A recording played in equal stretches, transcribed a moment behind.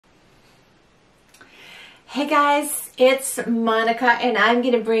Hey guys, it's Monica and I'm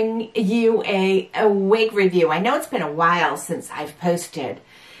going to bring you a wig review. I know it's been a while since I've posted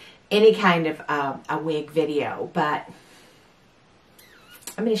any kind of a wig video, but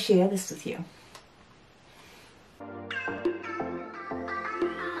I'm going to share this with you.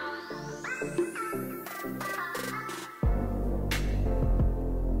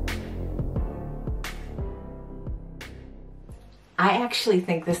 I actually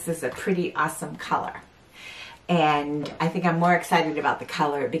think this is a pretty awesome color. And I think I'm more excited about the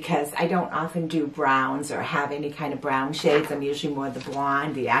color because I don't often do browns or have any kind of brown shades. I'm usually more the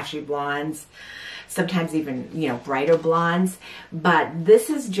blonde, the ashy blondes, sometimes even, you know, brighter blondes. But this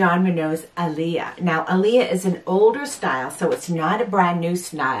is Jon Renau's Alia. Now, Alia is an older style, so it's not a brand new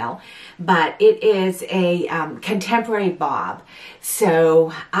style, but it is a contemporary bob.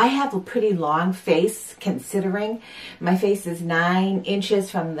 So I have a pretty long face, considering my face is 9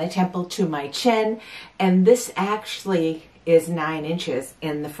 inches from the temple to my chin, and this actually is 9 inches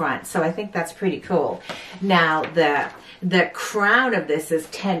in the front. So I think that's pretty cool. Now the crown of this is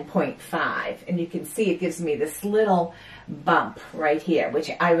 10.5, and you can see it gives me this little bump right here, which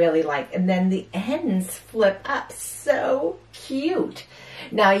I really like. And then the ends flip up. So cute.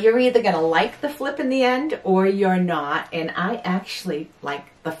 Now you're either going to like the flip in the end or you're not, and I actually like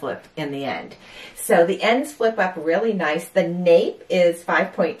the flip in the end. So the ends flip up really nice. The nape is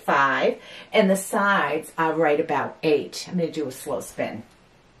 5.5 and the sides are right about 8. I'm going to do a slow spin.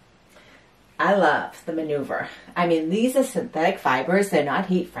 I love the maneuver. I mean, these are synthetic fibers. They're not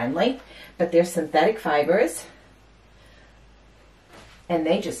heat friendly, but they're synthetic fibers, and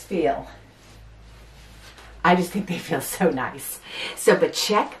they just feel, I just think they feel so nice. So, but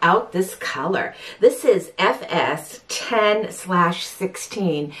check out this color. This is FS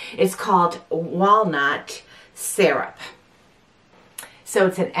 10/16. It's called Walnut Syrup. So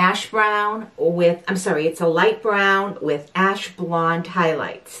it's an ash brown with, it's a light brown with ash blonde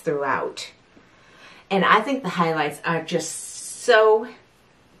highlights throughout. And I think the highlights are just so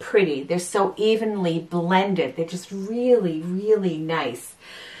pretty. They're so evenly blended. They're just really, really nice.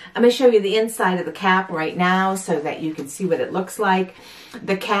 I'm going to show you the inside of the cap right now so that you can see what it looks like.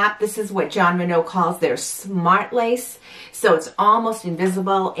 The cap, this is what Jon Renau calls their smart lace. So it's almost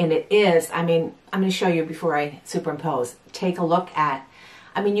invisible, and it is. I mean, I'm going to show you before I superimpose. Take a look at,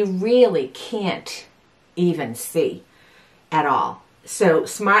 I mean, you really can't even see at all. So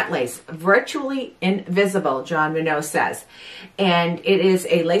smart lace, virtually invisible, Jon Renau says. And it is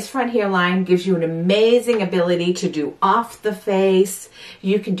a lace front hairline, gives you an amazing ability to do off the face.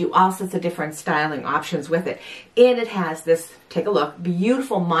 You can do all sorts of different styling options with it. And it has this, take a look,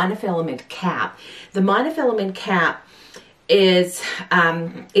 beautiful monofilament cap. The monofilament cap is,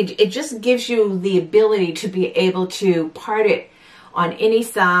 it just gives you the ability to be able to part it on any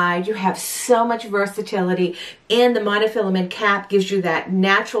side. You have so much versatility, and the monofilament cap gives you that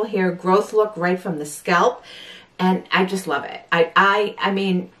natural hair growth look right from the scalp, and I just love it. I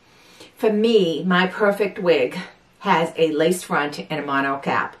mean, for me, my perfect wig has a lace front and a mono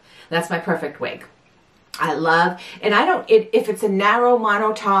cap. That's my perfect wig. I love, and I don't, if it's a narrow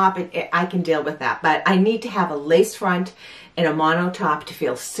mono top, I can deal with that, but I need to have a lace front and a mono top to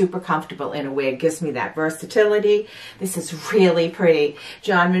feel super comfortable in a wig. Gives me that versatility. This is really pretty.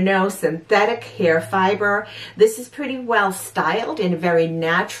 Jon Renau synthetic hair fiber. This is pretty well styled in a very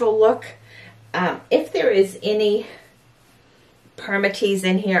natural look. If there is any permatease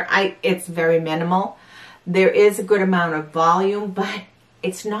in here, it's very minimal. There is a good amount of volume, but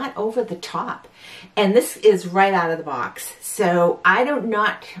it's not over the top. And this is right out of the box. So I don't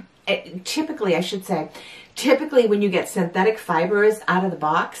not, typically I should say, typically when you get synthetic fibers out of the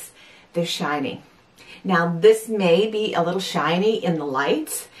box, they're shiny. Now this may be a little shiny in the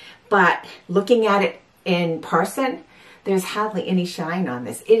lights, but looking at it in person, there's hardly any shine on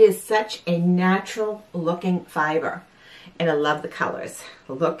this. It is such a natural looking fiber. And I love the colors.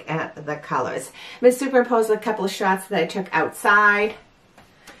 Look at the colors. I'm going to superimpose a couple of shots that I took outside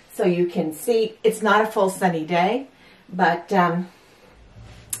so you can see. It's not a full sunny day, but I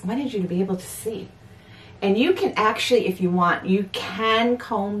wanted you to be able to see. And you can actually, if you want, you can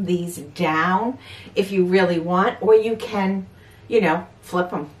comb these down if you really want, or you can, you know, flip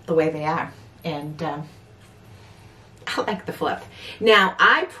them the way they are. And I like the flip. Now,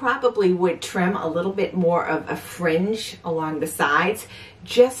 I probably would trim a little bit more of a fringe along the sides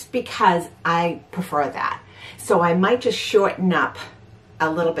just because I prefer that. So I might just shorten up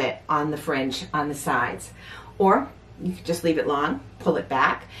a little bit on the fringe on the sides. Or you can just leave it long, pull it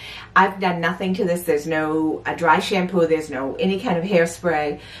back. I've done nothing to this. There's no dry shampoo. There's no any kind of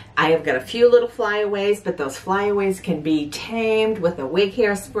hairspray. I have got a few little flyaways, but those flyaways can be tamed with a wig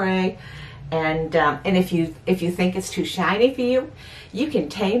hairspray. And if you think it's too shiny for you, you can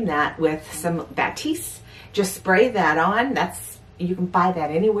tame that with some Batiste. Just spray that on. You can buy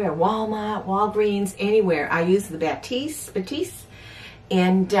that anywhere, Walmart, Walgreens, anywhere. I use the Batiste,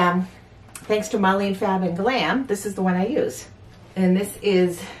 and thanks to Marlene Fab and Glam, this is the one I use. And this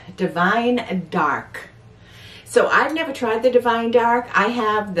is Divine Dark. So I've never tried the Divine Dark. I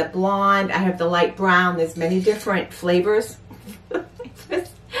have the blonde, I have the light brown. There's many different flavors.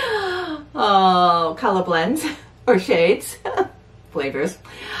 Oh, color blends or shades, flavors.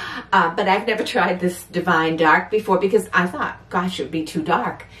 But I've never tried this Divine Dark before because I thought, gosh, it would be too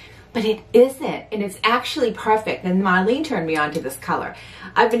dark. But it isn't, and it's actually perfect. And Marlene turned me on to this color.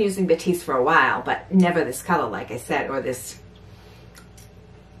 I've been using Batiste for a while, but never this color, like I said, or this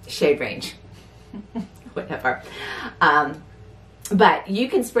shade range. Whatever. But you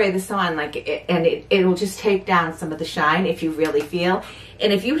can spray this on and it'll just take down some of the shine if you really feel.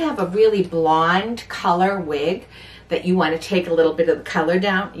 And if you have a really blonde color wig that you want to take a little bit of the color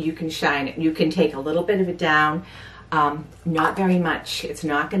down, you can shine it. You can take a little bit of it down, not very much. It's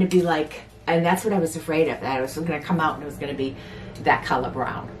not going to be like, and that's what I was afraid of, that it was going to come out and it was going to be that color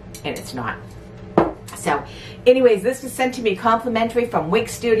brown, and it's not. So anyways, this was sent to me complimentary from Wig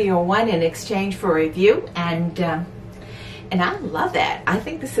Studio One in exchange for a review, and I love it. I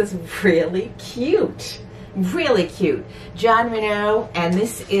think this is really cute. Really cute. Jon Renau, and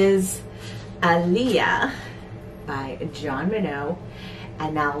this is Alia by Jon Renau.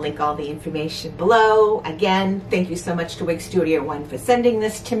 And I'll link all the information below. Again, thank you so much to Wig Studio One for sending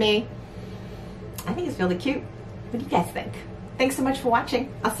this to me. I think it's really cute. What do you guys think? Thanks so much for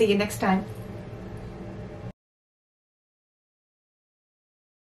watching. I'll see you next time.